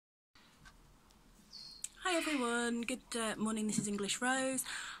Hi everyone, good morning, this is English Rose.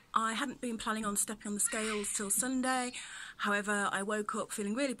 I hadn't been planning on stepping on the scales till Sunday, however I woke up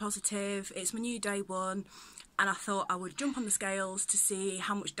feeling really positive. It's my new day one and I thought I would jump on the scales to see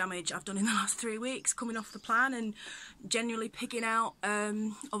how much damage I've done in the last 3 weeks coming off the plan and generally pigging out.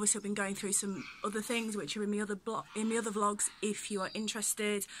 Obviously I've been going through some other things which are in my other vlogs if you are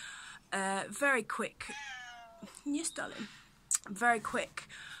interested. Very quick, yes darling, very quick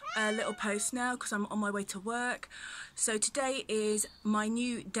little post now because I'm on my way to work. So today is my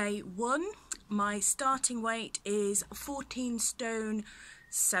new day one. My starting weight is 14 stone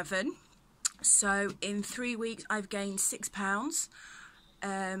 7. So in 3 weeks I've gained 6 pounds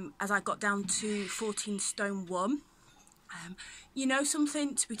as I got down to 14 stone 1. You know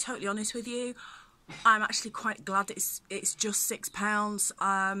something, to be totally honest with you, I'm actually quite glad it's just 6 pounds.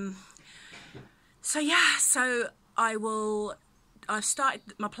 So yeah, so I've started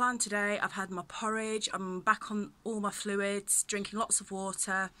my plan today. I've had my porridge, I'm back on all my fluids, drinking lots of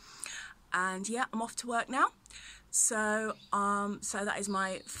water, and yeah, I'm off to work now. So so that is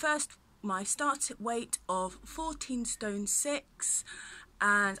my start weight of 14 stone 6,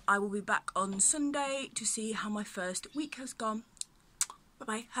 and I will be back on Sunday to see how my first week has gone. Bye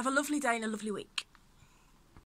bye, have a lovely day and a lovely week.